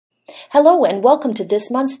Hello and welcome to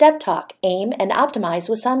this month's DevTalk, Aim and Optimize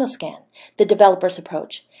with SimulScan, the developer's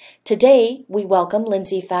approach. Today, we welcome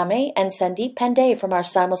Lindsay Fame and Sandeep Pandey from our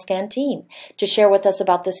SimulScan team to share with us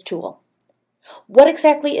about this tool. What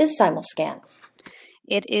exactly is SimulScan?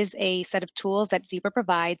 It is a set of tools that Zebra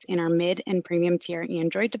provides in our mid and premium tier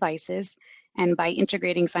Android devices. And by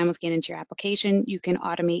integrating SimulScan into your application, you can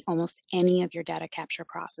automate almost any of your data capture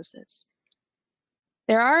processes.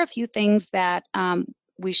 There are a few things that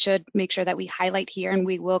we should make sure that we highlight here, and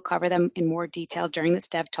we will cover them in more detail during this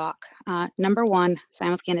dev talk. Number one,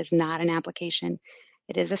 SimulScan is not an application.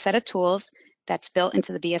 It is a set of tools that's built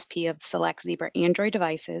into the BSP of select Zebra Android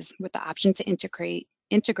devices with the option to integrate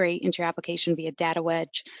into your application via data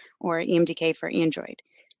wedge or EMDK for Android,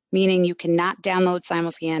 meaning you cannot download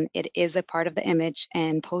SimulScan. It is a part of the image,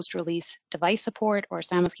 and post-release device support or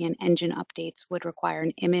SimulScan engine updates would require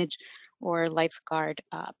an image or lifeguard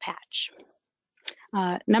patch.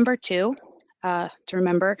 Number two to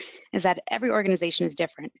remember is that every organization is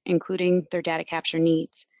different, including their data capture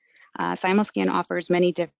needs. SimulScan offers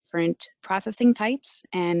many different processing types,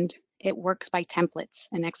 and it works by templates,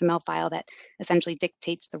 an XML file that essentially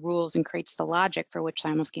dictates the rules and creates the logic for which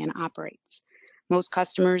SimulScan operates. Most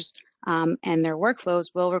customers and their workflows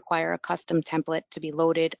will require a custom template to be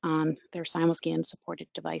loaded on their SimulScan supported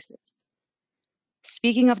devices.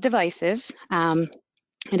 Speaking of devices,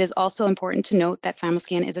 it is also important to note that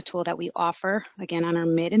SimulScan is a tool that we offer, again, on our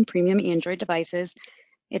mid and premium Android devices.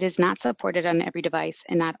 It is not supported on every device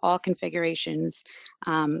and not all configurations.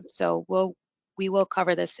 So we will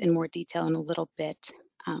cover this in more detail in a little bit.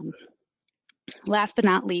 Last but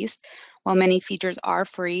not least, while many features are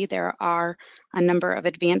free, there are a number of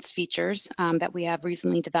advanced features that we have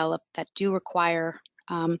recently developed that do require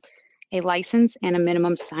a license and a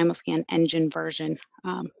minimum SimulScan engine version,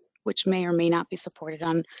 which may or may not be supported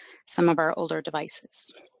on some of our older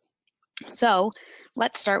devices. So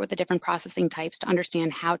let's start with the different processing types to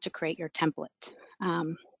understand how to create your template.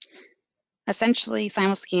 Essentially,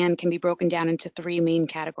 SimulScan can be broken down into three main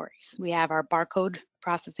categories. We have our barcode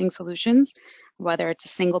processing solutions, whether it's a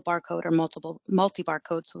single barcode or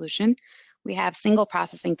multi-barcode solution. We have single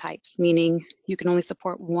processing types, meaning you can only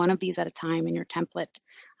support one of these at a time in your template,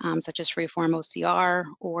 such as freeform OCR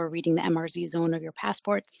or reading the MRZ zone of your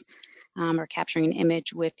passports, or capturing an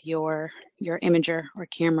image with your imager or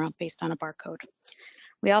camera based on a barcode.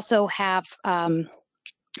 We also have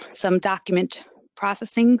some document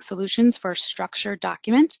processing solutions for structured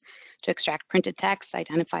documents to extract printed text,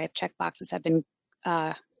 identify if checkboxes have been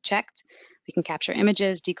checked. We can capture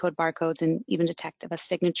images, decode barcodes, and even detect if a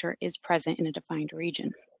signature is present in a defined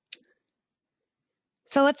region.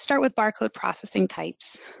 So let's start with barcode processing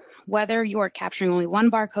types. Whether you are capturing only one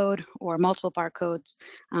barcode or multiple barcodes,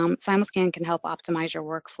 SimulScan can help optimize your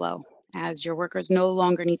workflow, as your workers no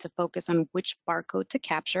longer need to focus on which barcode to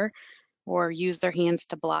capture or use their hands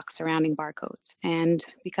to block surrounding barcodes. And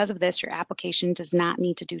because of this, your application does not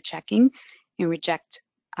need to do checking and reject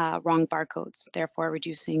wrong barcodes, therefore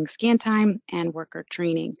reducing scan time and worker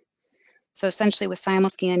training. So essentially with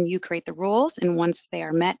SimulScan, you create the rules, and once they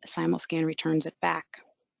are met, SimulScan returns it back.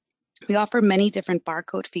 We offer many different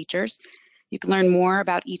barcode features. You can learn more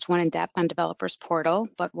about each one in depth on Developers Portal,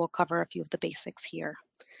 but we'll cover a few of the basics here.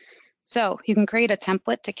 So you can create a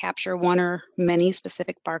template to capture one or many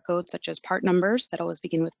specific barcodes, such as part numbers that always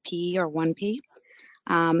begin with P or 1P,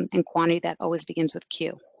 and quantity that always begins with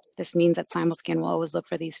Q. This means that SimulScan will always look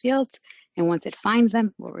for these fields, and once it finds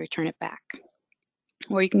them, we'll return it back.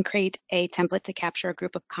 Or you can create a template to capture a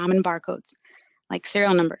group of common barcodes, like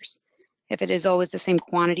serial numbers. If it is always the same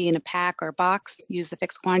quantity in a pack or box, use the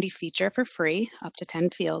fixed quantity feature for free, up to 10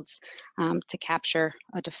 fields, to capture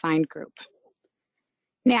a defined group.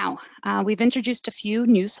 Now, we've introduced a few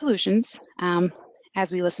new solutions.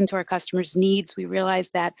 As we listened to our customers' needs, we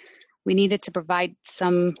realized that we needed to provide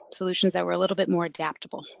some solutions that were a little bit more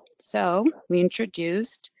adaptable. So we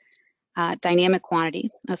introduced dynamic quantity,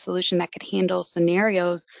 a solution that could handle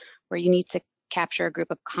scenarios where you need to capture a group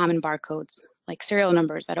of common barcodes, like serial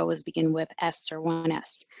numbers that always begin with S or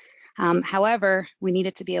 1S. However, we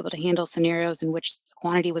needed to be able to handle scenarios in which the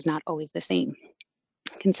quantity was not always the same.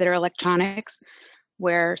 Consider electronics,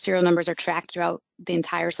 where serial numbers are tracked throughout the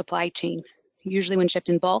entire supply chain. Usually when shipped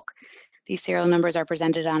in bulk, these serial numbers are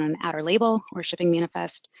presented on an outer label or shipping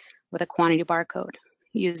manifest with a quantity barcode.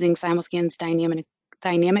 Using SimulScan's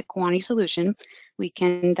dynamic quantity solution, we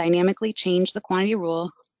can dynamically change the quantity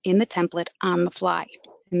rule in the template on the fly.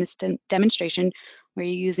 In this demonstration, we're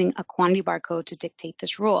using a quantity barcode to dictate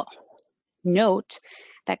this rule. Note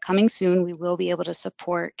that coming soon, we will be able to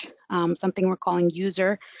support something we're calling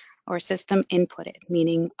user or system inputted,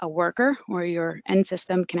 meaning a worker or your end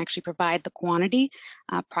system can actually provide the quantity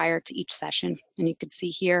prior to each session. And you can see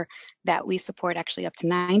here that we support actually up to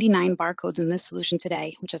 99 barcodes in this solution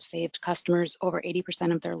today, which have saved customers over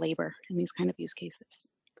 80% of their labor in these kind of use cases.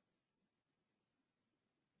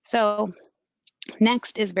 So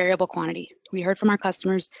next is variable quantity. We heard from our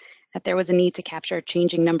customers that there was a need to capture a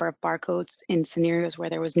changing number of barcodes in scenarios where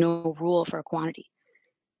there was no rule for a quantity.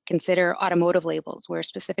 Consider automotive labels where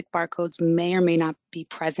specific barcodes may or may not be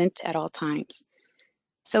present at all times.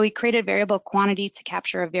 So we created variable quantity to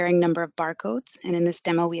capture a varying number of barcodes. And in this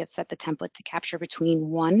demo, we have set the template to capture between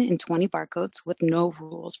 1 and 20 barcodes with no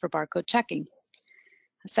rules for barcode checking.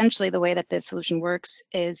 Essentially, the way that this solution works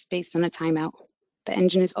is based on a timeout. The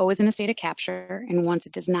engine is always in a state of capture, and once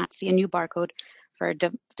it does not see a new barcode for a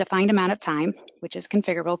defined amount of time, which is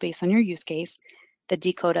configurable based on your use case, the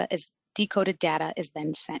decoded data is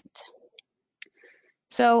then sent.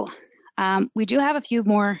 So we do have a few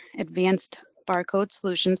more advanced barcode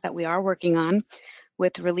solutions that we are working on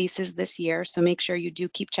with releases this year, so make sure you do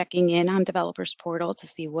keep checking in on Developers Portal to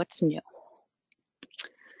see what's new.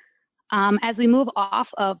 As we move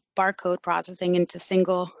off of barcode processing into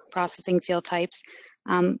single processing field types,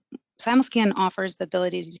 SimulScan offers the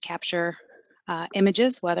ability to capture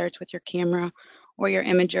images, whether it's with your camera or your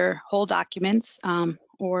imager, whole documents,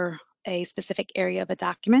 or a specific area of a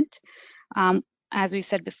document. As we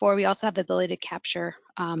said before, we also have the ability to capture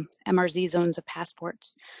MRZ zones of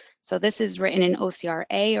passports. So this is written in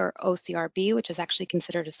OCR-A or OCR-B, which is actually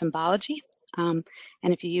considered a symbology. And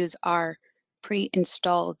if you use our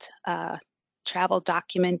pre-installed travel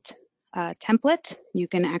document template, you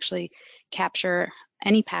can actually capture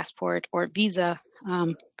any passport or visa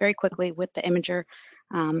very quickly with the imager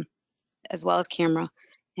as well as camera.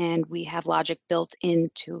 And we have logic built in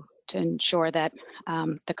to ensure that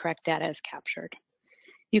the correct data is captured.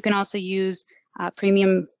 You can also use a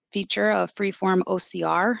premium feature of freeform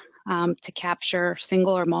OCR to capture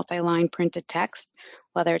single or multi-line printed text,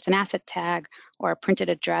 whether it's an asset tag or a printed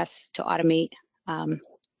address to automate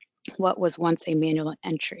what was once a manual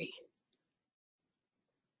entry.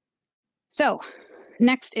 So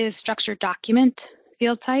next is structured document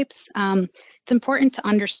field types. It's important to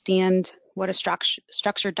understand what a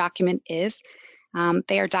structured document is.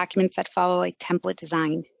 They are documents that follow a template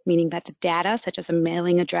design, meaning that the data, such as a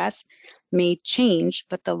mailing address, may change,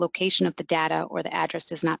 but the location of the data or the address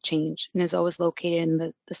does not change and is always located in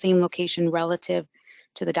the same location relative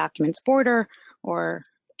to the document's border or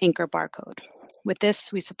anchor barcode. With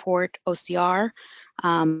this, we support OCR,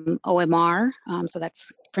 OMR, so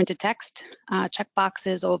that's printed text,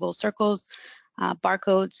 checkboxes, ovals, circles,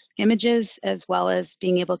 barcodes, images, as well as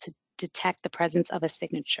being able to detect the presence of a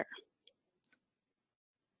signature.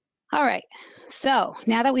 All right, so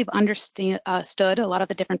now that we've understood a lot of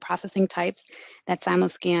the different processing types that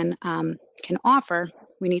SimulScan can offer,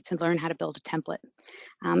 we need to learn how to build a template.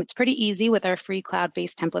 It's pretty easy with our free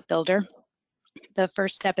cloud-based template builder. The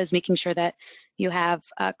first step is making sure that you have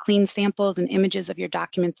clean samples and images of your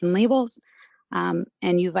documents and labels,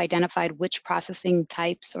 and you've identified which processing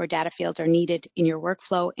types or data fields are needed in your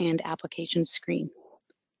workflow and application screen.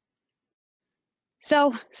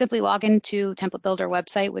 So simply log into Template Builder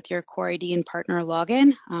website with your core ID and partner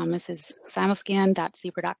login. This is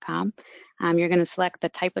simulscan.zebra.com. You're going to select the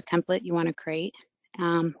type of template you want to create,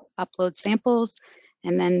 upload samples,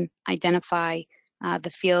 and then identify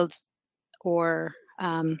the fields or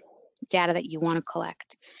data that you want to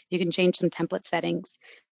collect. You can change some template settings.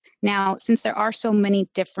 Now, since there are so many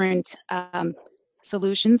different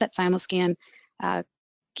solutions that SimulScan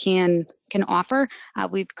can offer,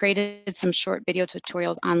 we've created some short video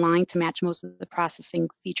tutorials online to match most of the processing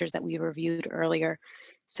features that we reviewed earlier.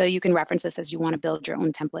 So you can reference this as you want to build your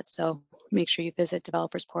own template. So make sure you visit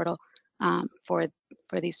Developers Portal for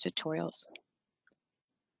these tutorials.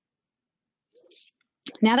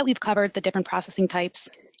 Now that we've covered the different processing types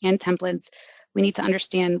and templates, we need to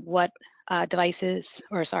understand what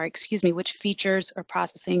which features or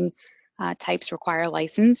processing types require a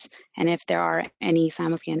license, and if there are any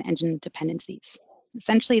SimulScan engine dependencies.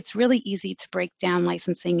 Essentially, it's really easy to break down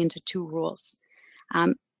licensing into two rules.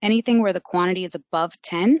 Anything where the quantity is above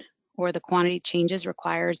 10 or the quantity changes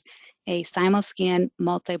requires a SimulScan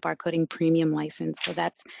multi-barcoding premium license. So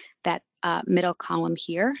that's that middle column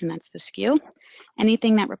here, and that's the SKU.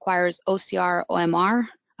 Anything that requires OCR, OMR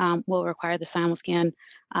will require the SimulScan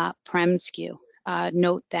Prem SKU.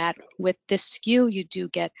 Note that with this SKU, you do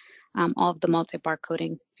get all of the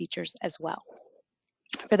multi-barcoding features as well.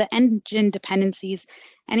 For the engine dependencies,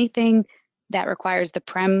 anything that requires the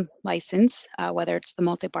Prem license, whether it's the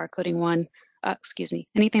multi-barcoding one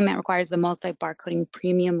anything that requires the multi-barcoding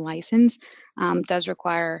premium license does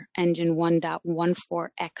require engine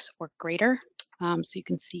 1.14x or greater. So you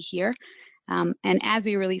can see here. And as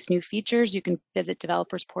we release new features, you can visit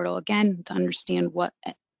Developers Portal again to understand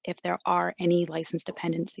if there are any license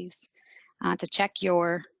dependencies. To check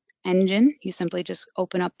your engine, you simply just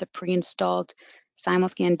open up the pre-installed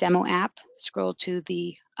SimulScan demo app, scroll to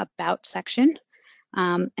the About section,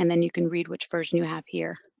 and then you can read which version you have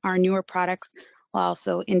here. Our newer products will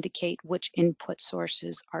also indicate which input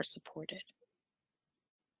sources are supported.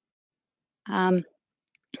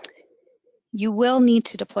 You will need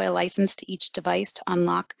to deploy a license to each device to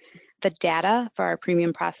unlock the data for our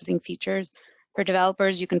premium processing features. For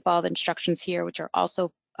developers, you can follow the instructions here, which are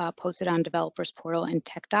also posted on Developers Portal and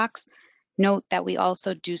Tech Docs. Note that we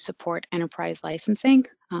also do support enterprise licensing,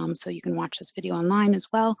 so you can watch this video online as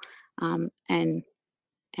well and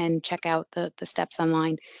check out the steps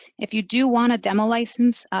online. If you do want a demo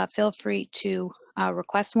license, feel free to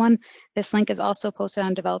request one. This link is also posted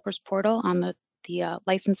on Developers Portal on the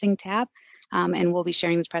licensing tab, and we'll be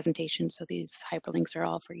sharing this presentation, so these hyperlinks are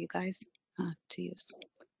all for you guys to use.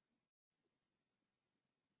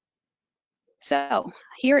 So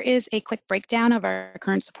here is a quick breakdown of our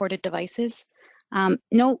current supported devices.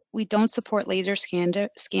 Note, we don't support laser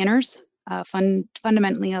scanners.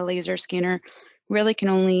 Fundamentally, a laser scanner really can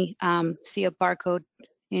only see a barcode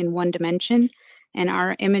in one dimension, and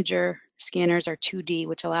our imager scanners are 2D,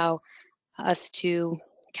 which allow us to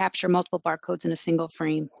capture multiple barcodes in a single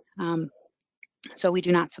frame. So we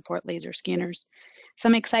do not support laser scanners.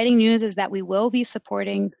 Some exciting news is that we will be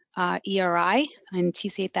supporting ERI and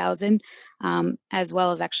TC8000, as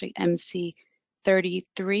well as actually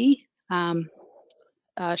MC33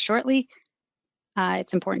 shortly.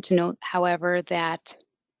 It's important to note, however, that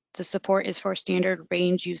the support is for standard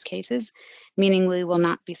range use cases, meaning we will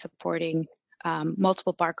not be supporting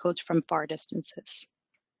multiple barcodes from far distances.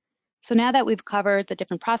 So now that we've covered the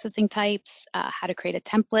different processing types, how to create a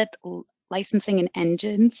template, licensing and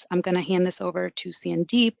engines, I'm going to hand this over to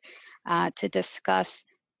Sandeep to discuss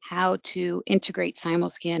how to integrate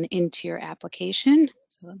SimulScan into your application.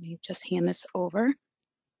 So let me just hand this over.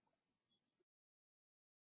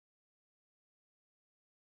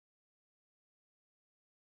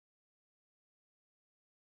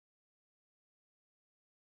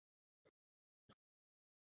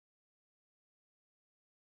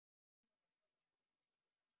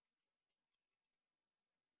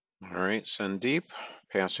 All right, Sandeep,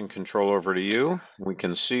 passing control over to you. We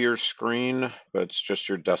can see your screen, but it's just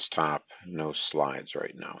your desktop, no slides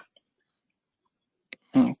right now.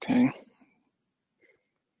 Okay.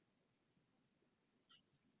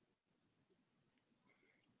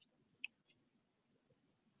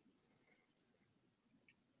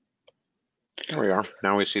 There we are.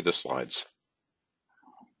 Now we see the slides.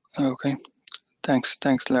 Okay. Thanks,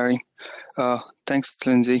 Larry. Thanks,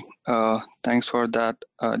 Lindsay. Thanks for that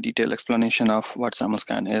detailed explanation of what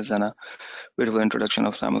SimulScan is and a beautiful introduction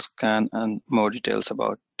of SimulScan and more details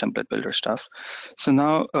about template builder stuff. So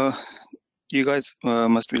now you guys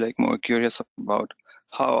must be like more curious about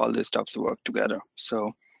how all these stuffs work together.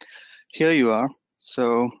 So here you are.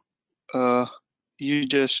 So you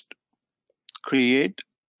just create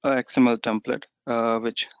a XML template,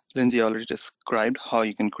 which Lindsay already described how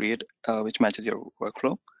you can create, which matches your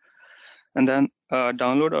workflow. And then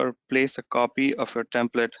download or place a copy of your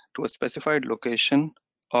template to a specified location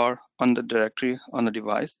or on the directory on the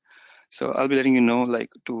device. So I'll be letting you know like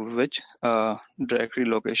to which directory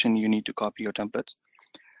location you need to copy your templates.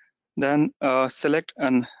 Then select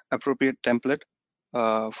an appropriate template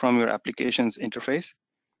from your application's interface,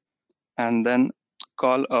 and then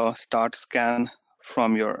call a start scan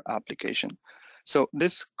from your application. So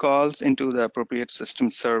this calls into the appropriate system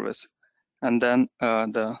service, and then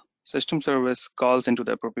the system service calls into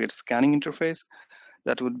the appropriate scanning interface.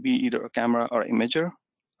 That would be either a camera or imager,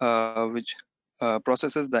 which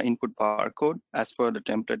processes the input barcode as per the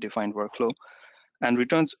template defined workflow and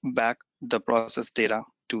returns back the processed data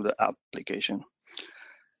to the application.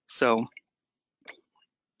 So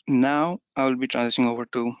now I will be transitioning over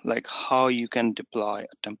to like how you can deploy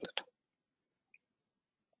a template.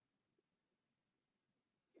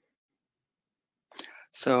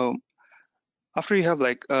 So after you have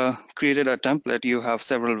like created a template, you have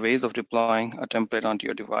several ways of deploying a template onto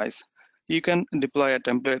your device. You can deploy a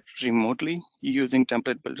template remotely using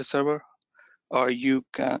Template Builder Server,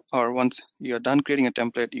 or once you're done creating a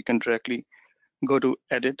template, you can directly go to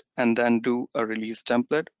Edit and then do a release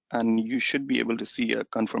template, and you should be able to see a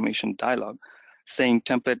confirmation dialog saying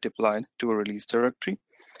template deployed to a release directory.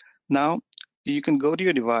 Now you can go to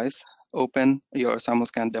your device, open your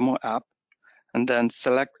SimulScan demo app, and then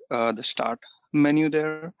select the Start menu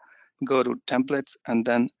there, go to Templates, and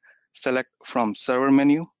then select from Server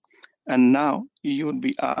menu. And now you would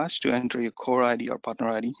be asked to enter your core ID or partner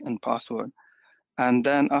ID and password. And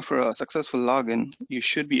then after a successful login, you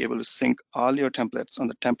should be able to sync all your templates on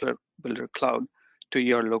the Template Builder Cloud to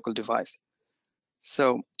your local device.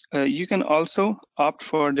 So you can also opt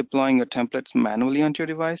for deploying your templates manually onto your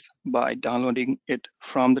device by downloading it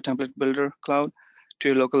from the Template Builder Cloud to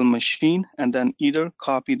your local machine, and then either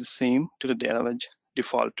copy the same to the DataVeg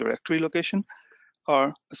default directory location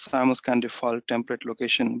or a SimulScan default template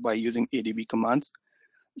location by using ADB commands.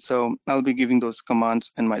 So I'll be giving those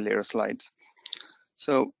commands in my later slides.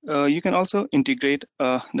 So you can also integrate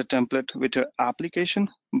the template with your application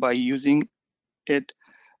by using it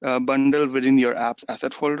bundled within your app's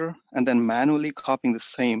asset folder, and then manually copying the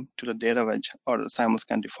same to the DataVeg or the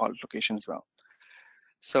SimulScan default location as well.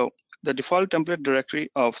 So the default template directory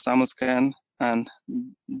of SimulScan and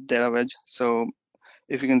DataVeg. So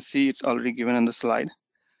if you can see, it's already given in the slide.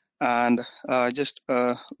 And just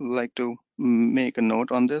like to make a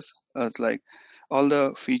note on this. It's like all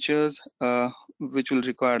the features which will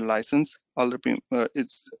require license, all the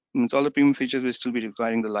premium features will still be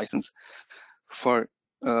requiring the license for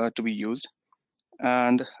to be used.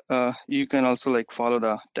 And you can also like follow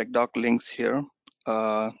the DevTalk links here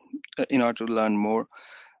in order to learn more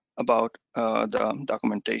about the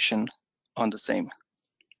documentation on the same.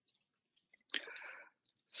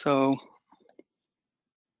 So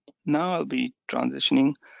now I'll be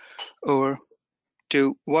transitioning over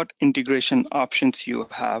to what integration options you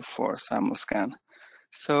have for SimulScan.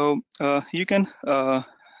 So you can, it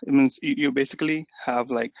means you basically have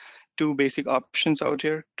like two basic options out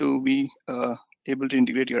here to be able to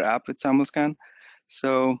integrate your app with SimulScan.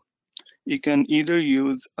 So you can either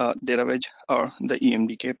use DataVeg or the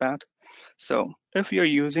EMDK path. So if you're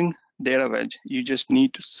using DataVeg, you just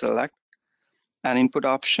need to select an input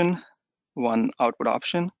option, one output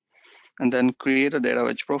option, and then create a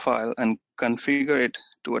DataVeg profile and configure it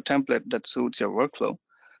to a template that suits your workflow.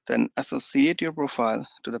 Then associate your profile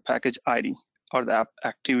to the package ID or the app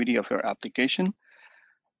activity of your application,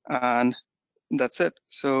 and that's it.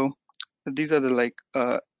 So these are the like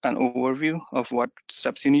an overview of what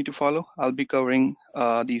steps you need to follow. I'll be covering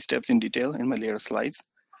these steps in detail in my later slides.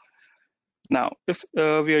 Now, if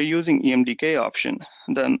we are using EMDK option,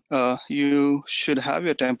 then you should have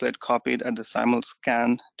your template copied at the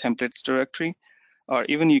SimulScan templates directory, or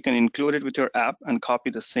even you can include it with your app and copy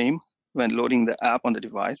the same when loading the app on the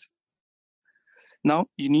device. Now,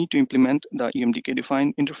 you need to implement the EMDK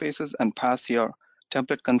defined interfaces and pass your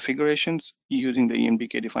template configurations using the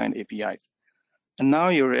EMDK defined APIs. And now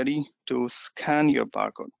you're ready to scan your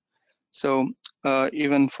barcode. So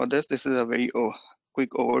even for this is a very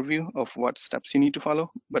quick overview of what steps you need to follow,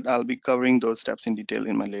 but I'll be covering those steps in detail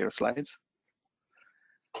in my later slides.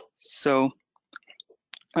 So,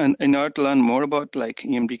 and in order to learn more about like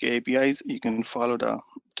EMDK APIs, you can follow the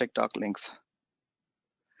DevTalk links.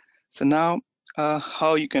 So now,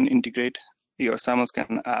 how you can integrate your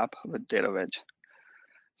SimulScan app with DataVeg.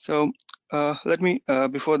 So let me,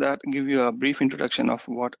 before that, give you a brief introduction of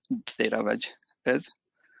what DataVeg is.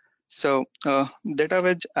 So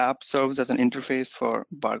DataVeg app serves as an interface for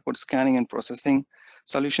barcode scanning and processing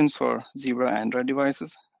solutions for Zebra Android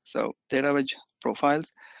devices. So DataVeg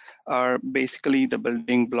profiles are basically the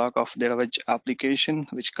building block of DataVeg application,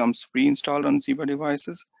 which comes pre-installed on Zebra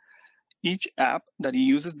devices. Each app that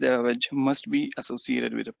uses DataVeg must be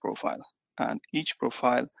associated with a profile, and each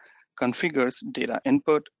profile configures data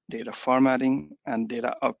input, data formatting, and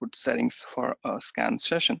data output settings for a scan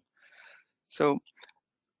session. So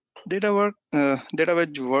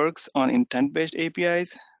DataVeg works on intent-based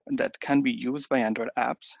APIs that can be used by Android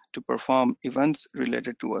apps to perform events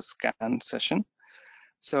related to a scan session.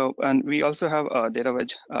 So, and we also have a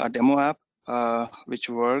DataVeg demo app, which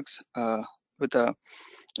works with a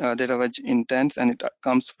DataVeg intents, and it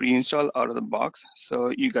comes pre-installed out of the box.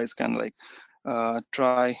 So you guys can like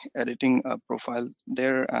try editing a profile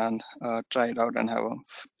there and try it out and have a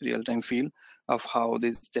real-time feel of how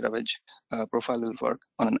this DataVeg profile will work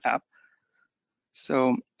on an app.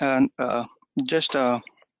 So, and just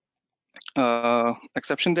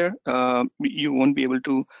exception there, you won't be able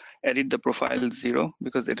to edit the profile 0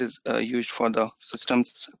 because it is used for the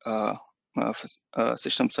systems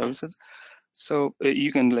system services. So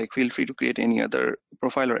you can like feel free to create any other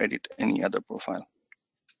profile or edit any other profile.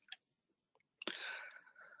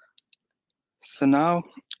 So now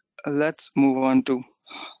let's move on to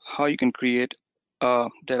how you can create a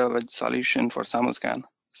DataVeg solution for SimulScan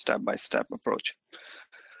step-by-step approach.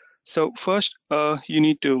 So first, you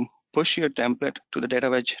need to push your template to the data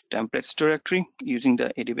wedge templates directory using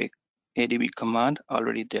the ADB command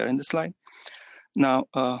already there in the slide. Now,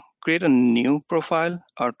 create a new profile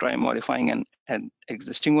or try modifying an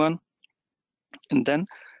existing one, and then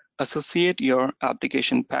associate your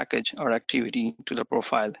application package or activity to the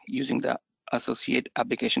profile using the associate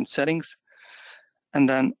application settings, and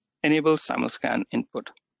then enable SimulScan input.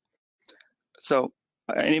 So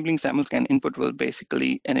enabling SimulScan input will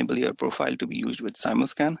basically enable your profile to be used with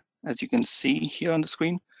SimulScan, as you can see here on the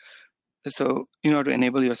screen. So in order to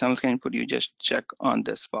enable your SimulScan input, you just check on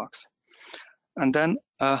this box. And then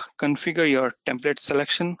configure your template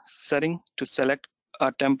selection setting to select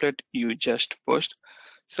a template you just pushed.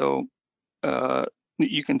 So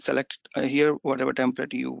you can select here whatever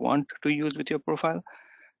template you want to use with your profile.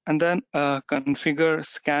 And then configure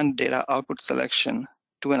scan data output selection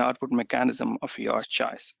to an output mechanism of your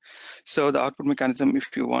choice. So the output mechanism, if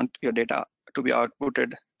you want your data to be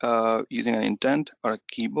outputted using an intent or a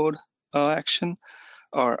keyboard action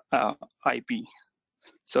or IP.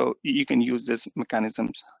 So you can use these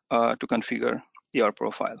mechanisms to configure your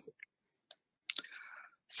profile.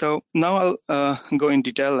 So now I'll go in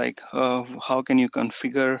detail, like how can you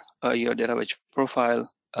configure your data wedge profile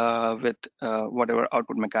with whatever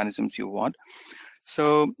output mechanisms you want.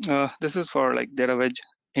 So this is for like data wedge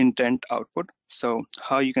intent output. So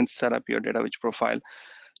how you can set up your data wedge profile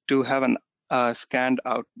to have an scanned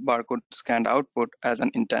out barcode scanned output as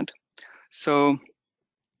an intent. So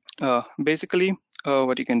basically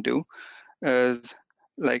what you can do is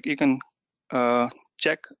like you can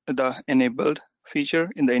check the enabled feature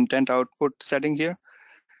in the intent output setting here,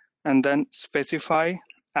 and then specify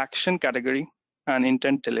action category and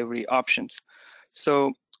intent delivery options.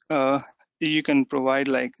 So you can provide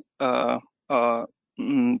like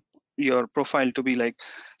your profile to be like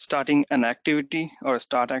starting an activity or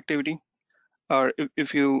start activity, or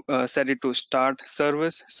if you set it to start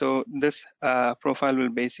service, so this profile will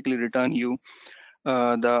basically return you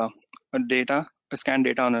the data, scan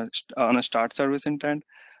data on a start service intent.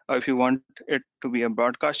 Or if you want it to be a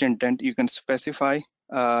broadcast intent, you can specify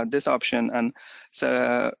this option and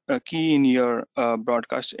key in your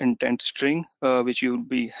broadcast intent string, which you'll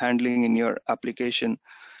be handling in your application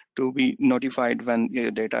to be notified when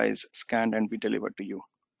your data is scanned and be delivered to you.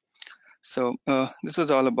 So this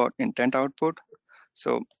was all about intent output.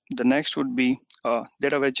 So the next would be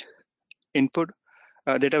data wedge input.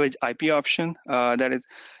 Data wedge IP option, that is,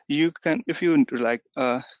 you can, if you like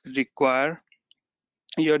require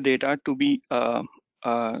your data to be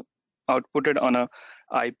outputted on a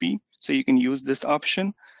IP, so you can use this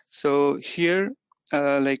option. So here,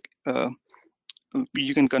 like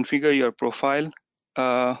you can configure your profile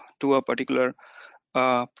to a particular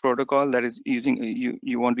protocol that is using,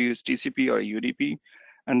 you want to use TCP or UDP,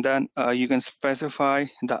 and then you can specify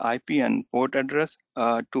the IP and port address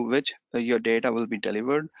to which your data will be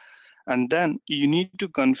delivered. And then you need to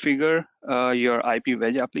configure your IP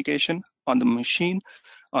wedge application on the machine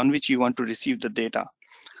on which you want to receive the data.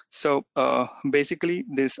 So basically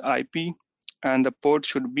this IP and the port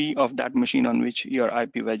should be of that machine on which your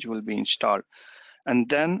IP wedge will be installed. And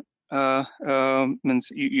then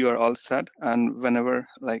means you are all set, and whenever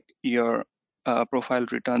like your profile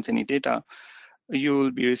returns any data, you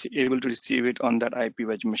will be able to receive it on that IP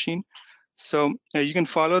wedge machine. So you can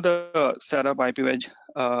follow the setup IP wedge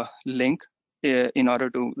link in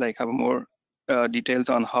order to like have more details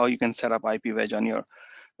on how you can set up IP wedge on your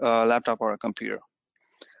laptop or a computer.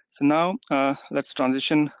 So now let's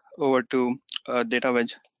transition over to data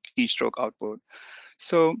wedge keystroke output.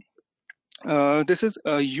 So this is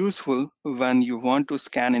useful when you want to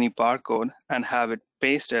scan any barcode and have it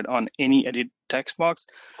pasted on any edit text box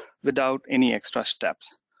without any extra steps.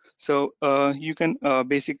 So you can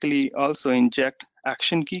basically also inject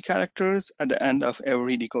action key characters at the end of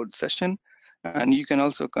every decode session. And you can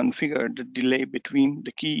also configure the delay between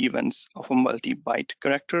the key events of a multi-byte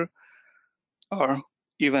character, or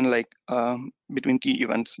even like between key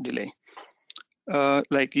events delay.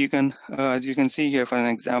 Like you can, as you can see here, for an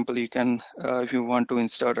example, you can, if you want to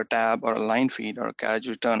insert a tab or a line feed or a carriage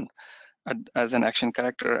return as an action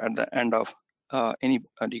character at the end of any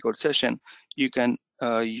decode session, you can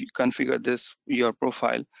you configure this, your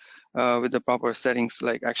profile, with the proper settings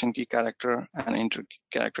like action key character and inter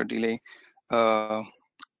character delay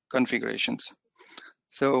configurations.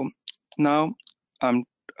 So now I'm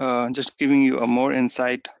just giving you a more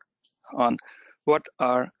insight on what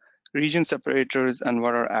are region separators and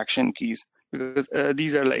what are action keys, because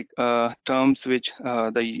these are like terms which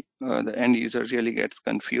the end user really gets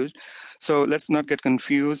confused. So let's not get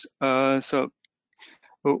confused. So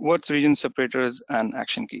What's region separators and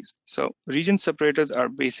action keys? So region separators are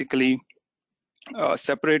basically a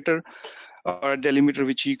separator or a delimiter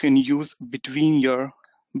which you can use between your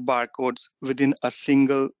barcodes within a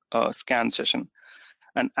single scan session.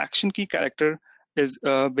 An action key character is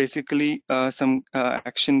basically some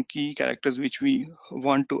action key characters which we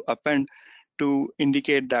want to append to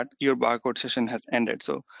indicate that your barcode session has ended.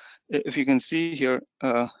 So if you can see here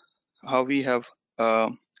how we have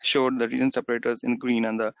showed the region separators in green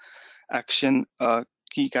and the action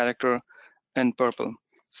key character in purple.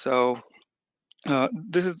 So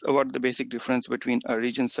this is about the basic difference between a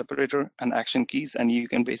region separator and action keys, and you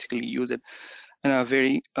can basically use it in a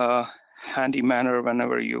very handy manner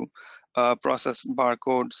whenever you process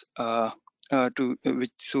barcodes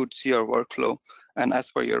which suits your workflow and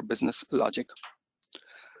as per your business logic.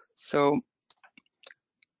 So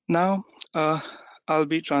now I'll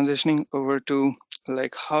be transitioning over to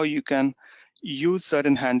like how you can use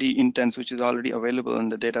certain handy intents which is already available in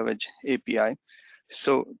the DataWedge API.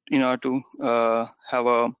 So in order to have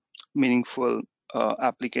a meaningful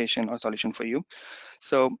application or solution for you.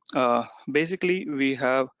 So basically we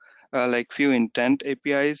have like few intent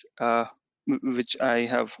APIs which I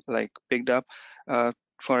have like picked up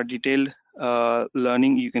for detailed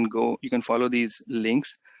learning. You can follow these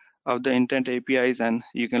links of the intent APIs and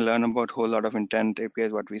you can learn about a whole lot of intent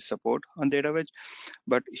APIs what we support on DataWedge.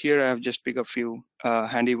 But here I have just picked a few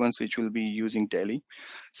handy ones which we'll be using daily.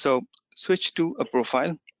 So switch to a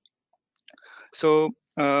profile. So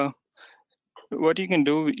what you can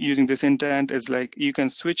do using this intent is like you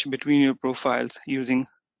can switch between your profiles using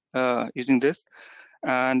this,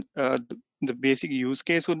 and the basic use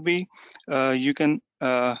case would be you can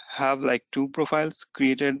have like two profiles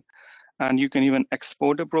created, and you can even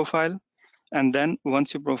export a profile. And then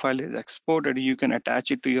once your profile is exported, you can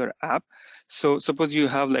attach it to your app. So suppose you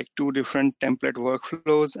have like two different template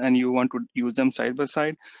workflows and you want to use them side by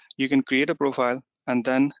side, you can create a profile and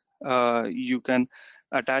then you can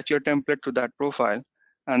attach your template to that profile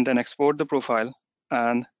and then export the profile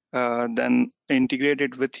and then integrate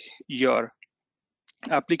it with your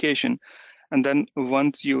application. And then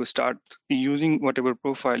once you start using whatever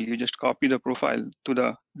profile, you just copy the profile to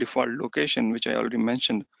the default location, which I already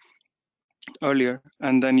mentioned earlier,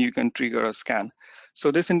 and then you can trigger a scan.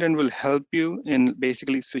 So this intent will help you in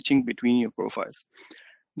basically switching between your profiles.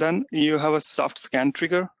 Then you have a soft scan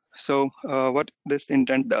trigger. So what this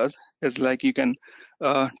intent does is like you can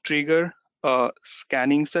trigger a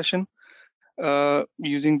scanning session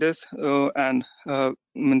using this, and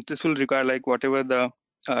this will require like whatever the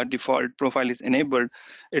default profile is enabled,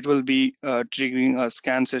 it will be triggering a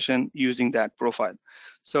scan session using that profile.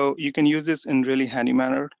 So you can use this in really handy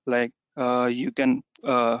manner, like you can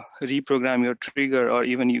reprogram your trigger, or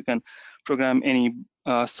even you can program any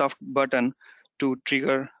soft button to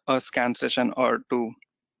trigger a scan session or to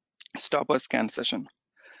stop a scan session.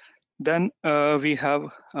 Then we have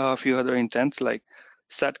a few other intents like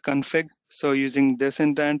set config. So using this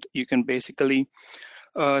intent, you can basically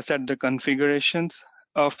set the configurations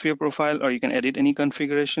of your profile, or you can edit any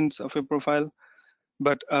configurations of your profile.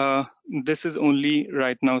 But this is only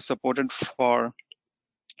right now supported for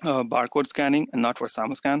barcode scanning and not for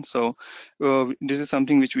SimulScan. So this is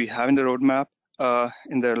something which we have in the roadmap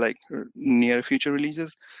in the like near future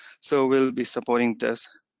releases. So we'll be supporting this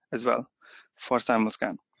as well for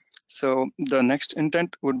SimulScan. So the next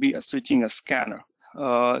intent would be switching a scanner.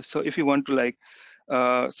 So if you want to like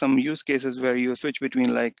some use cases where you switch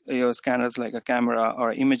between like your scanners like a camera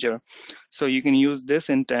or imager, so you can use this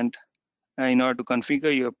intent in order to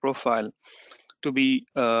configure your profile to be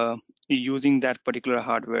using that particular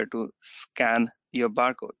hardware to scan your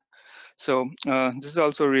barcode. So this is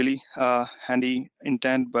also really handy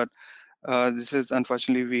intent, but this is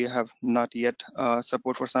unfortunately we have not yet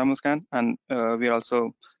support for SimulScan, and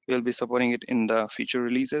we'll be supporting it in the future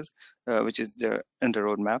releases, which is there in the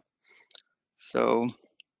roadmap. So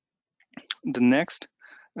the next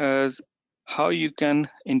is how you can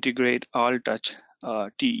integrate all touch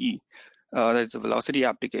TE, that's the velocity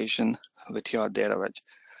application with your DataWedge.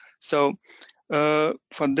 So for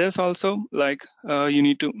this also, like you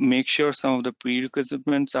need to make sure some of the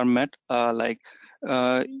prerequisites are met, like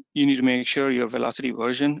you need to make sure your velocity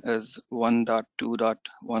version is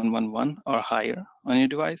 1.2.111 or higher on your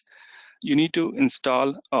device. You need to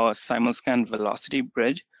install a SimulScan velocity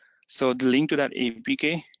bridge. So the link to that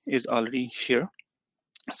APK is already here.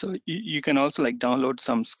 So you can also like download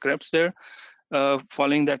some scripts there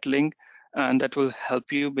following that link, and that will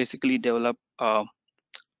help you basically develop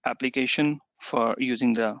application for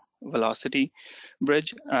using the velocity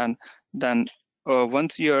bridge. And then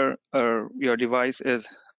once your device is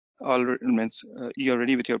you're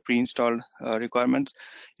ready with your pre-installed requirements,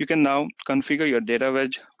 you can now configure your data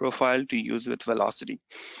wedge profile to use with Velocity.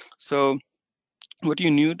 So what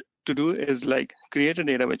you need to do is like create a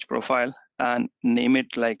data wedge profile and name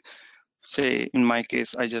it, like, say in my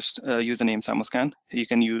case, I just use the name SimulScan. You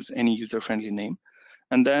can use any user-friendly name,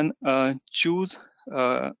 and then choose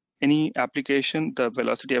any application, the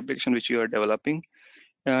Velocity application which you are developing,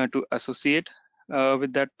 to associate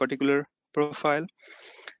with that particular profile.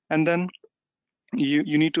 And then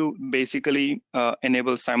you need to basically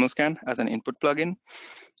enable SimulScan as an input plugin.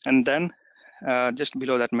 And then just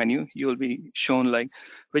below that menu, you will be shown like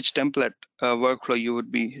which template workflow you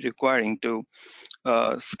would be requiring to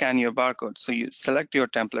scan your barcode. So you select your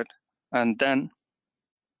template, and then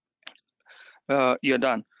you're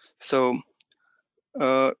done. So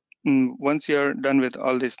once you're done with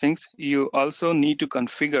all these things, you also need to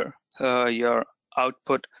configure your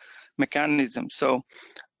output mechanism. So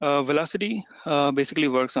Velocity basically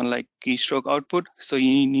works on like keystroke output. So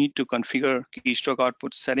you need to configure keystroke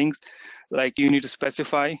output settings. Like you need to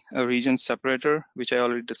specify a region separator, which I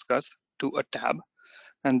already discussed, to a tab.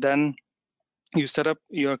 And then you set up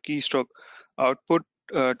your keystroke output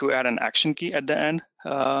to add an action key at the end,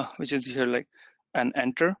 which is here like an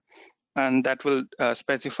enter. And that will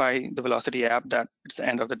specify the Velocity app that it's the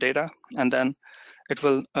end of the data. And then it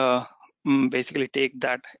will basically take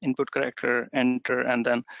that input character, enter, and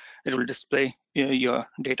then it will display your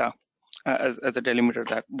data as a delimiter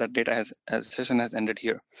that data has, as session has ended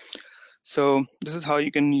here. So this is how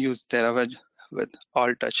you can use data wedge with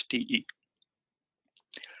All-Touch TE.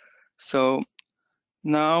 So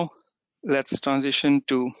now let's transition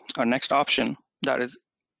to our next option, that is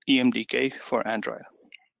EMDK for Android.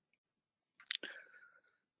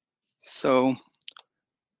 So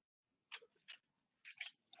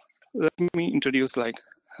let me introduce, like,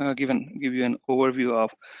 give you an overview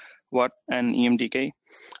of what an EMDK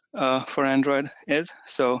for Android is.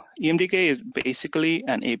 So EMDK is basically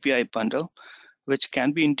an API bundle which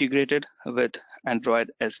can be integrated with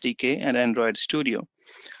Android SDK and Android Studio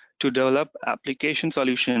to develop application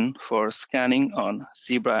solution for scanning on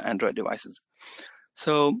Zebra Android devices.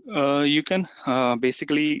 So you can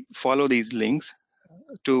basically follow these links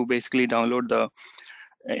to basically download the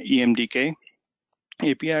EMDK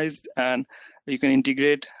APIs, and you can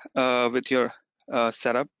integrate with your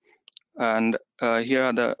setup. And here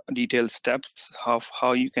are the detailed steps of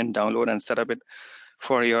how you can download and set up it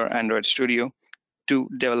for your Android Studio to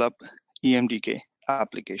develop EMDK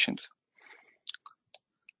applications.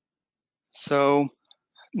 So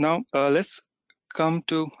now let's come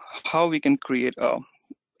to how we can create an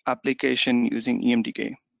application using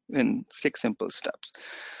EMDK in 6 simple steps.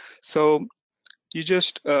 So you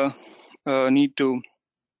just need to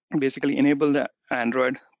basically enable the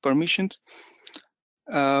Android permissions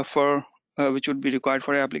for which would be required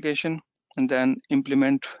for your application, and then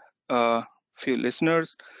implement a few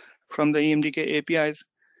listeners from the EMDK APIs,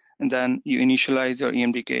 and then you initialize your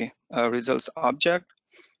EMDK results object,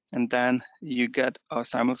 and then you get a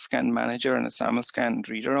SimulScan manager and a SimulScan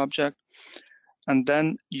reader object, and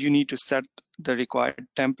then you need to set the required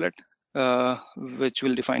template which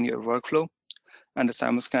will define your workflow and the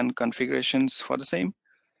SimulScan configurations for the same,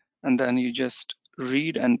 and then you just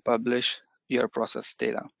read and publish your process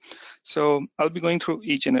data. So I'll be going through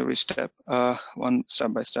each and every step, one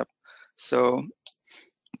step by step. So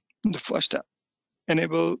the first step,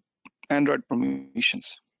 enable Android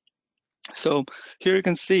permissions. So here you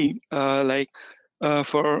can see in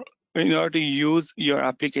order to use your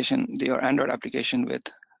application, your Android application with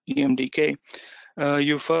EMDK,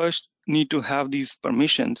 you first need to have these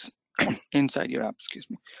permissions inside your app, excuse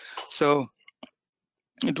me. So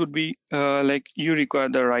it would be like you require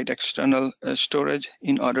the right external storage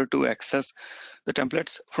in order to access the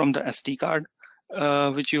templates from the SD card,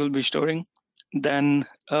 which you will be storing. Then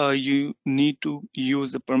you need to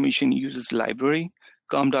use the permission uses library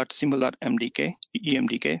com.simul.mdk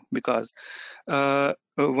EMDK, because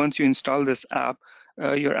once you install this app,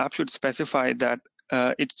 your app should specify that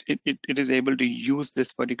it is able to use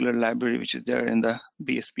this particular library which is there in the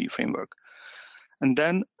BSP framework. And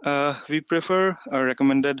then we prefer a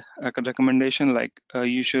recommendation, like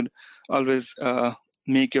you should always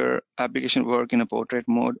make your application work in a portrait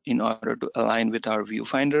mode in order to align with our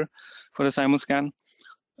viewfinder for the SimulScan.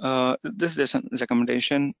 This is a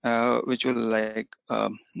recommendation which will like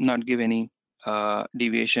not give any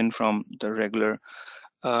deviation from the regular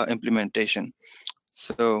implementation.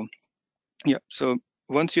 So yeah, so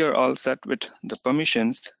once you're all set with the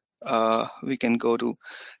permissions, we can go to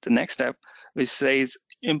the next step, which says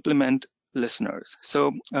implement listeners.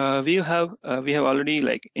 So we have already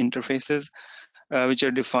like interfaces which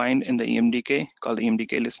are defined in the EMDK, called the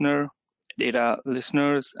EMDK listener, data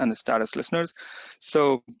listeners, and the status listeners.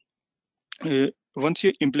 So once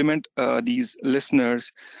you implement these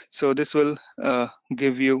listeners, so this will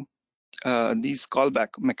give you these callback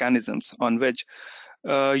mechanisms on which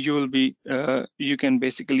you can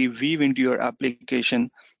basically weave into your application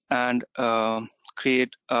and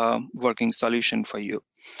create a working solution for you.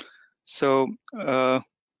 So, well,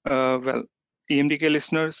 EMDK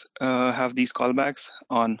listeners have these callbacks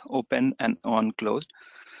on open and on closed.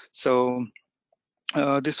 So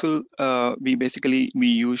this will be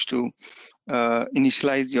used to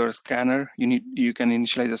initialize your scanner. You can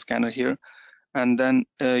initialize a scanner here, and then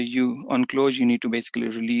on close you need to basically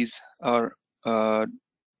release or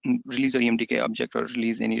release your EMDK object or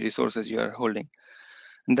release any resources you are holding.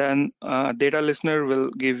 And then data listener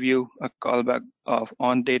will give you a callback of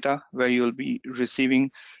on data where you will be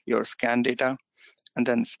receiving your scan data. And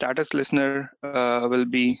then status listener will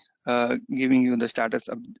be giving you the status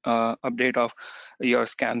update of your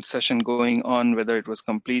scan session going on, whether it was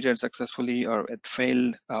completed successfully or it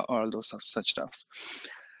failed, all those such stuffs.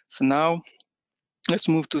 So now let's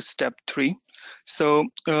move to step 3. So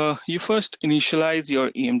you first initialize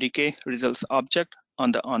your EMDK results object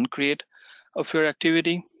on the onCreate of your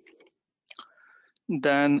activity.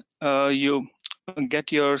 Then you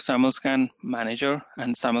get your SimulScan manager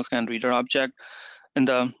and SimulScan reader object in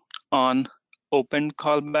the on open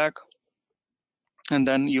callback. And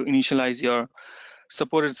then you initialize your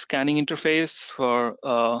supported scanning interface for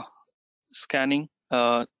scanning.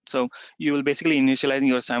 So you will basically initializing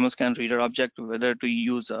your SimulScan reader object, whether to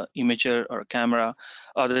use a imager or a camera,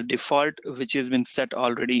 or the default which has been set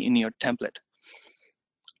already in your template.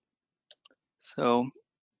 So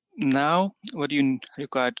now what you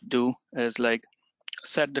require to do is like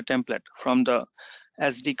set the template from the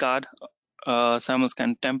SD card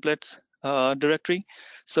SimulScan templates directory.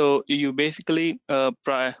 So you basically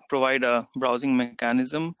provide a browsing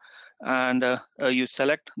mechanism, and you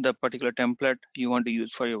select the particular template you want to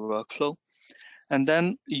use for your workflow. And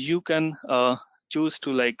then you can choose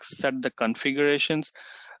to like set the configurations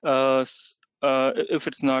if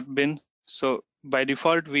it's not been. So by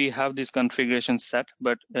default, we have these configurations set,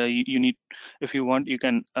 but you need, if you want, you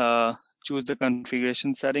can choose the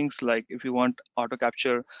configuration settings. Like if you want auto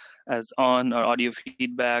capture as on, or audio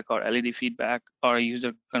feedback, or LED feedback, or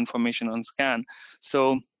user confirmation on scan.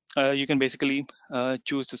 So you can basically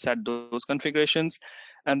choose to set those configurations,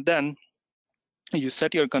 and then you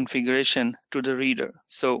set your configuration to the reader.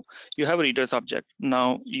 So you have a reader's object.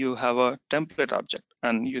 Now you have a template object,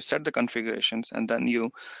 and you set the configurations, and then you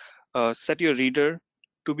set your reader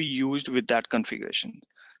to be used with that configuration.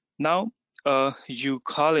 Now you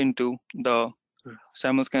call into the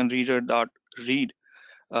SimulScan reader.read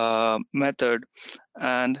method,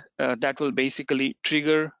 and that will basically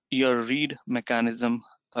trigger your read mechanism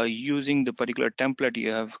using the particular template you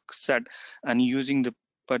have set, and using the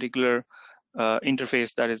particular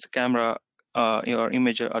interface, that is the camera, your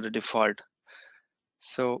imager, or the default.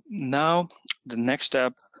 So now the next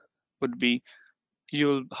step would be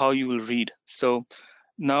how you will read. So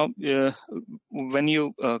now when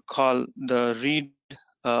you call the read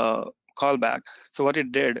callback, so what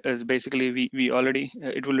it did is basically we already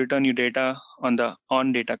it will return you data on the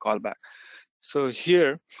on data callback. So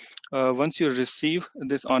here once you receive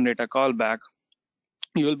this on data callback,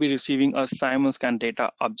 you will be receiving a SimulScan data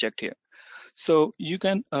object here. So you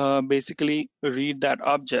can basically read that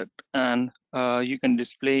object, and you can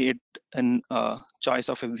display it in a choice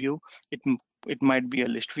of a view. It might be a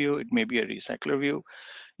list view, it may be a recycler view.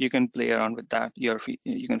 You can play around with that. You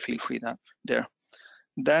can feel free that there.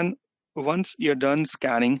 Then once you're done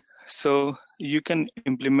scanning, so you can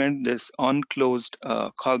implement this on closed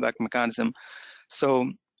callback mechanism.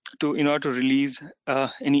 So in order to release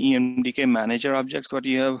any EMDK manager objects what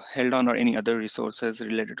you have held on, or any other resources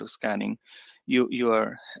related to scanning you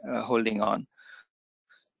are holding on.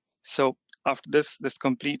 So after this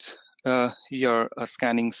completes your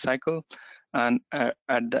scanning cycle, and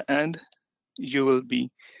at the end you will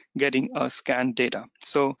be getting a scan data.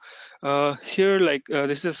 So here, like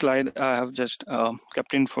this is a slide I have just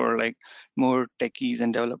kept in for like more techies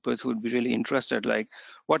and developers who would be really interested, like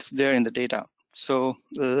what's there in the data. So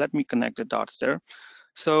let me connect the dots there.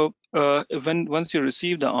 So once you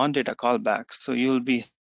receive the on data callback, so you'll be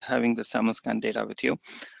having the SimulScan data with you.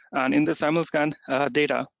 And in the SimulScan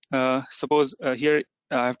data, suppose here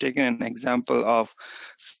I've taken an example of,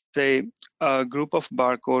 say, a group of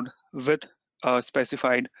barcode with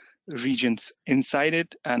specified regions inside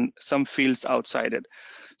it and some fields outside it.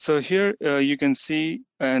 So here you can see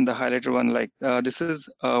in the highlighter one, like this is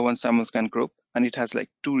one SimulScan group, and it has like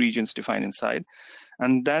 2 regions defined inside.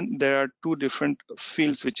 And then there are 2 different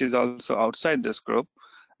fields which is also outside this group,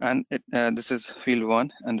 and this is field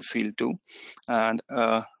 1 and field 2, and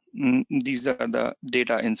these are the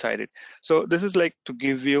data inside it. So this is like to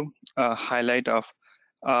give you a highlight of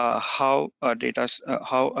how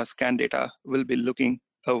a scan data will be looking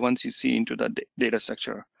once you see into the data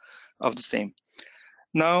structure of the same.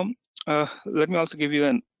 Now, let me also give you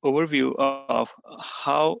an overview of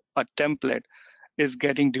how a template is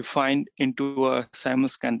getting defined into a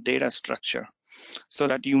SimulScan data structure, so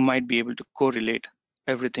that you might be able to correlate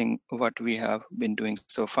everything what we have been doing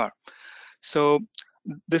so far. So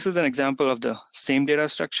this is an example of the same data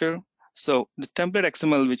structure. So the template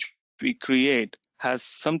XML which we create has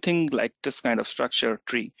something like this kind of structure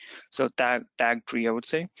tree. So tag tree, I would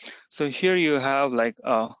say. So here you have like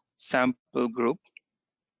a sample group,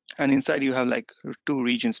 and inside you have like 2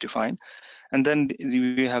 regions defined. And then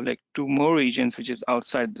we have like 2 more regions which is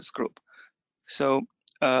outside this group. So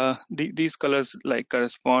these colors like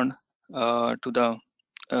correspond to the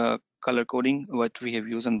color coding what we have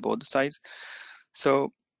used on both sides.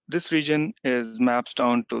 So this region is maps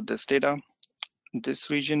down to this data. This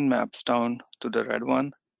region maps down to the red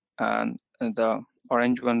one, and the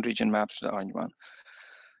orange one region maps to the orange one.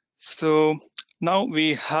 So now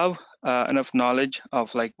we have enough knowledge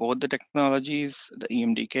of like both the technologies, the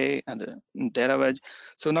EMDK and the data wedge.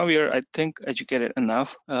 So now we are, I think, educated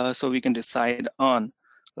enough so we can decide on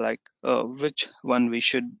like which one we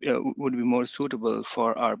should would be more suitable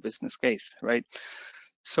for our business case, right?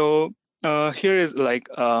 So here is like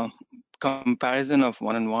a comparison of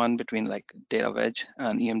one-on-one between like data wedge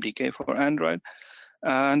and EMDK for Android.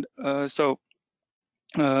 And so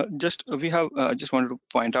we have just wanted to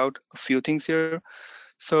point out a few things here.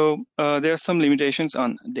 So there are some limitations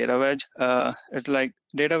on data wedge. It's like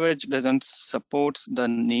data wedge doesn't support the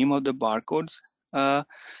name of the barcodes,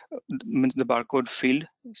 means the barcode field.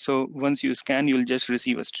 So once you scan, you'll just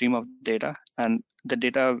receive a stream of data, and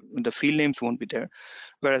the field names won't be there.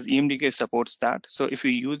 Whereas EMDK supports that. So if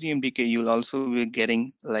you use EMDK, you'll also be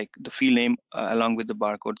getting like the field name along with the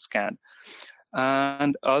barcode scan.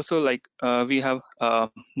 And also like we have a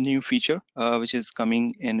new feature which is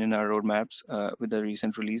coming in our roadmaps with the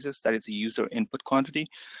recent releases, that is the user input quantity,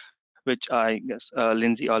 which I guess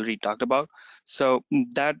Lindsay already talked about. So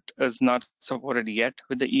that is not supported yet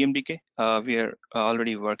with the EMDK. We are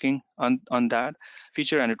already working on that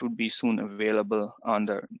feature, and it would be soon available on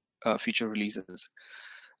the future releases.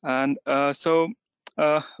 And so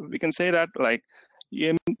we can say that like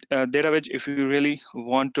in data wedge, if you really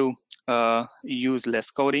want to use less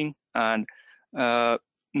coding and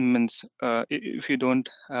means if you don't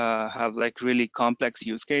have like really complex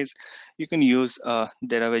use case, you can use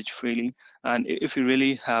data wedge freely. And if you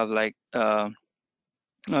really have like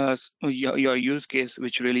your use case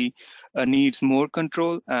which really needs more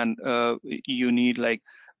control, and you need like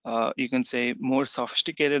you can say more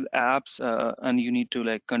sophisticated apps, and you need to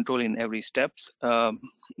like control in every steps,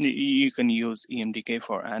 you can use EMDK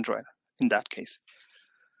for Android in that case.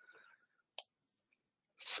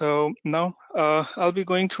 So now I'll be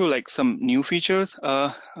going through like some new features,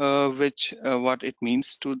 which what it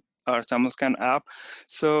means to our SimulScan app.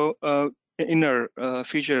 So in our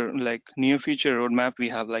feature, like near feature roadmap, we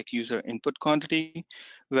have like user input quantity,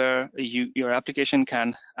 where your application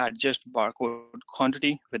can adjust barcode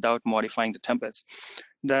quantity without modifying the templates.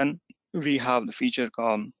 Then we have the feature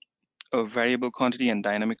called variable quantity and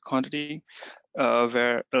dynamic quantity,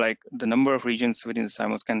 where like the number of regions within the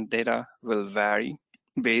SimulScan data will vary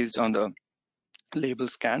based on the label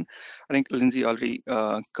scan. I think Lindsay already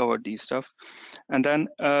covered these stuff. And then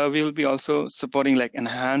we will be also supporting like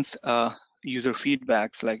enhanced user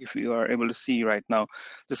feedbacks. Like if you are able to see right now,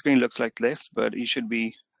 the screen looks like this, but you should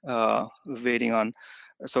be waiting on.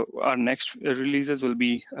 So our next releases will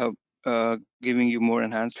be giving you more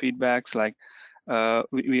enhanced feedbacks. Like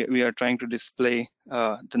we are trying to display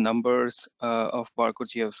the numbers of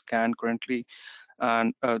barcodes you have scanned currently.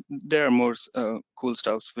 And there are more cool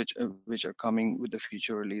stuffs which are coming with the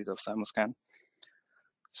future release of SimulScan.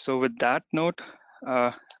 So with that note,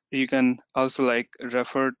 you can also like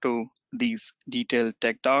refer to these detailed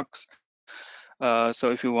tech talks.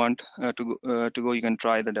 So if you want to go, you can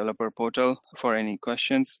try the developer portal for any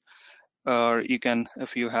questions, or you can,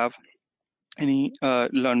 if you have any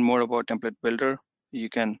learn more about template builder,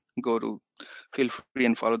 you can go to, feel free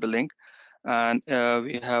and follow the link. And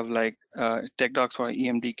we have like tech docs for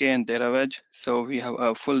EMDK and data wedge. So we have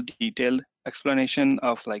a full detailed explanation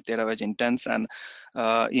of like data wedge intents and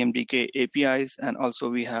EMDK APIs. And also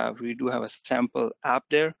we do have a sample app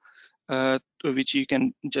there, which you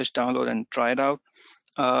can just download and try it out.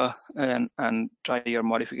 and try your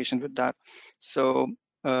modifications with that. So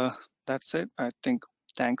that's it. I think.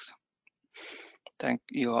 Thank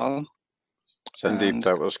you all. Sandeep, And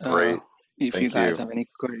that was great. if you Thank guys you. have any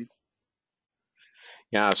queries,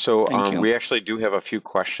 Yeah, so thank you. we actually do have a few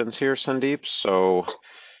questions here, Sandeep. So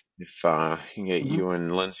if you can get Mm-hmm. you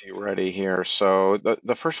and Lindsay ready here. So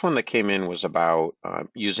the first one that came in was about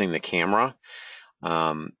using the camera.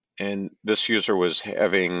 And this user was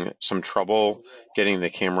having some trouble getting the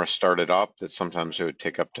camera started up, that sometimes it would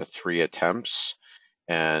take up to 3 attempts.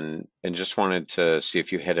 And just wanted to see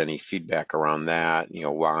if you had any feedback around that,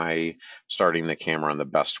 why starting the camera and the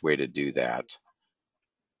best way to do that.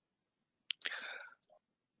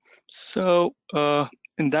 So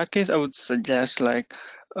in that case, I would suggest like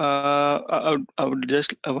I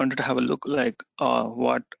wanted to have a look like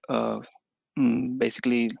what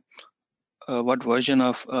basically what version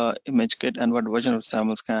of ImageKit and what version of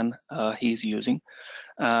SimulScan he's using,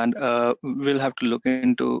 and we'll have to look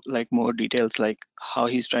into like more details, like how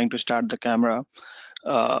he's trying to start the camera,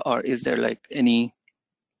 or is there like any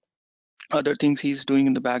other things he's doing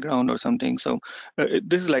in the background or something. So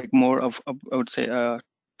this is like more of I would say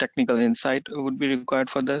technical insight would be required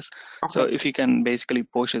for this. So Okay. if he can basically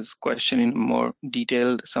post his question in more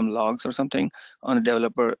detailed, some logs or something on the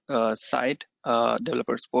developer site,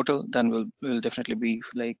 developers portal, then we'll definitely be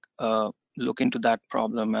like look into that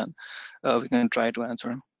problem, and we can try to answer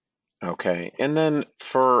him. Okay. And then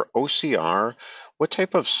for OCR, what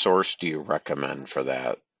type of source do you recommend for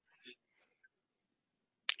that?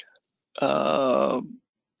 I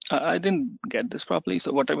didn't get this properly.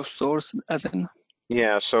 So what type of source, as in?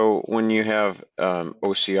 Yeah, so when you have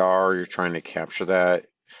OCR, you're trying to capture that.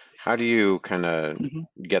 How do you kind of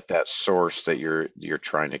get that source that you're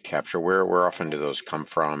trying to capture? Where often do those come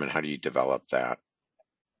from, and how do you develop that?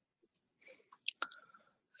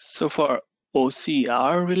 So for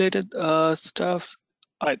OCR related stuff,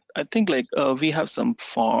 I think like we have some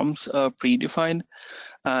forms predefined,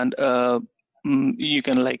 and you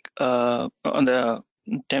can like on the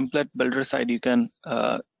template builder side, you can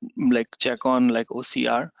like check on like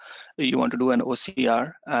OCR. You want to do an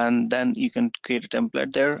OCR, and then you can create a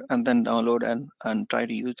template there, and then download and try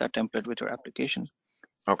to use that template with your application.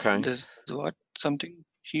 Okay. This is what something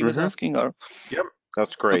he was asking, or Yep,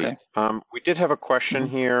 that's great. okay. We did have a question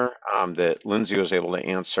here that Lindsay was able to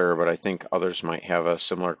answer, but I think others might have a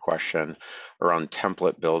similar question around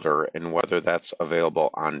Template Builder and whether that's available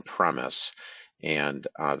on premise. And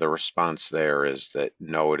the response there is that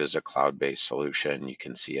no, it is a cloud-based solution. You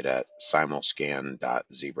can see it at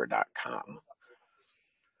simulscan.zebra.com.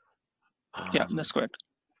 Yeah, that's correct.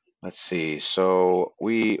 Let's see. So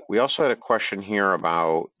we also had a question here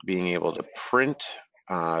about being able to print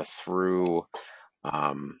through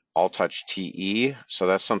AllTouch TE. So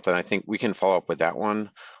that's something I think we can follow up with that one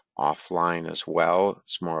offline as well.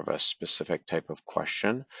 It's more of a specific type of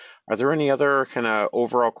question. Are there any other kind of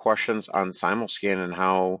overall questions on SimulScan and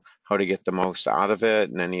how to get the most out of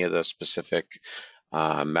it, and any of the specific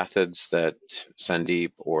methods that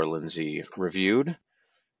Sandeep or Lindsay reviewed?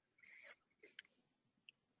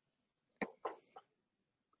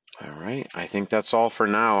 All right, I think that's all for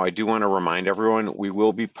now. I do want to remind everyone we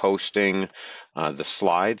will be posting the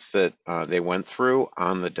slides that they went through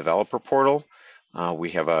on the developer portal.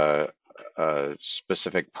 We have a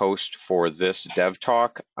specific post for this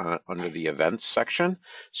DevTalk under the events section.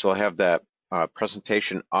 So I'll have that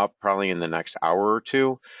presentation up probably in the next hour or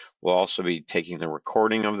two. We'll also be taking the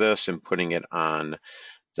recording of this and putting it on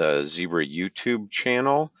the Zebra YouTube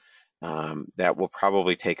channel. That will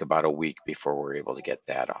probably take about a week before we're able to get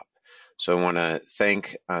that up. So I want to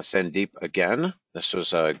thank Sandeep again. This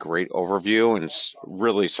was a great overview, and it's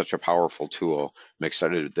really such a powerful tool. I'm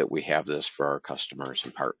excited that we have this for our customers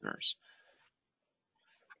and partners.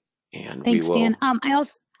 And Thanks, we will. Dan. I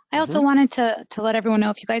also wanted to let everyone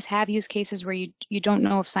know, if you guys have use cases where you don't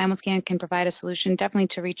know if SimulScan can provide a solution, definitely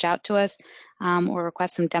to reach out to us or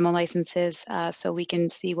request some demo licenses so we can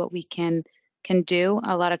see what we can do.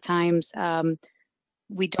 A lot of times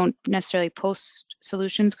we don't necessarily post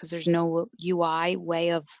solutions because there's no UI way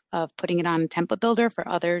of putting it on Template Builder for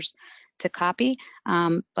others to copy,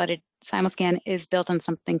 but SimulScan is built on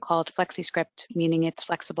something called FlexiScript, meaning it's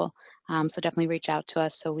flexible. So definitely reach out to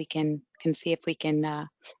us so we can see if we can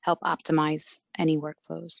help optimize any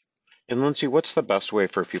workflows. And Lindsay, what's the best way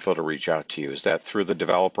for people to reach out to you? Is that through the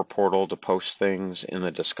developer portal to post things in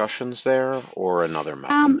the discussions there, or another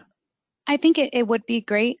method? I think it would be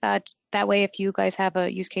great that way, if you guys have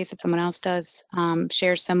a use case that someone else does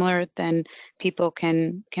share similar, then people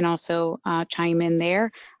can also chime in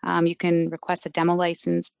there. You can request a demo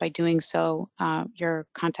license. By doing so, your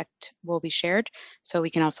contact will be shared, so we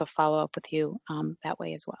can also follow up with you that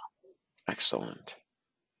way as well. Excellent.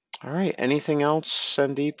 All right. Anything else,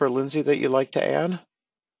 Sandeep or Lindsay, that you'd like to add? I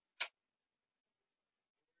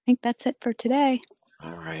think that's it for today.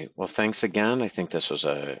 All right. Well, thanks again. I think this was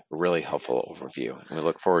a really helpful overview. We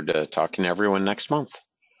look forward to talking to everyone next month.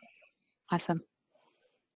 Awesome.